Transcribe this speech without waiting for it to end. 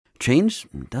Change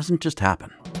doesn't just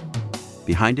happen.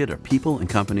 Behind it are people and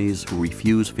companies who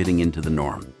refuse fitting into the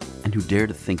norm and who dare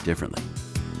to think differently.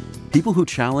 People who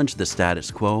challenge the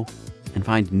status quo and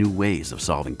find new ways of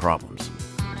solving problems.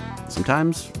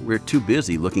 Sometimes we're too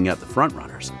busy looking at the front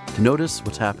runners to notice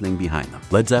what's happening behind them.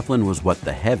 Led Zeppelin was what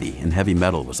the heavy in heavy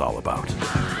metal was all about.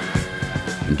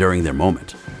 And during their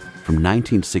moment, from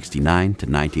 1969 to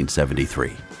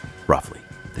 1973, roughly,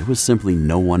 there was simply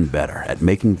no one better at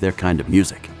making their kind of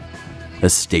music. A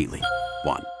stately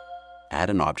 1. Add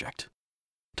an object.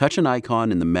 Touch an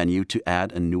icon in the menu to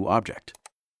add a new object.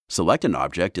 Select an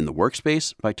object in the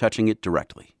workspace by touching it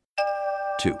directly.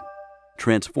 2.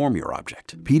 Transform your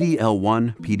object.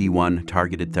 PD-L1, PD-1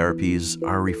 targeted therapies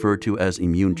are referred to as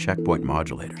immune checkpoint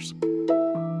modulators,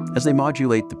 as they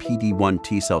modulate the PD-1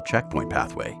 T-cell checkpoint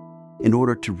pathway in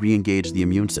order to re-engage the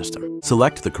immune system.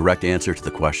 Select the correct answer to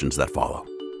the questions that follow.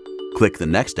 Click the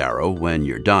next arrow when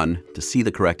you're done to see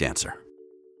the correct answer.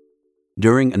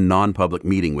 During a non-public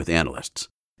meeting with analysts,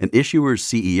 an issuer's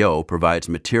CEO provides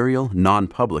material,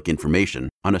 non-public information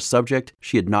on a subject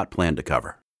she had not planned to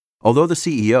cover. Although the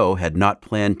CEO had not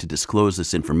planned to disclose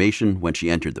this information when she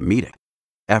entered the meeting,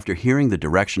 after hearing the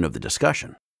direction of the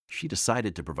discussion, she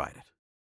decided to provide it.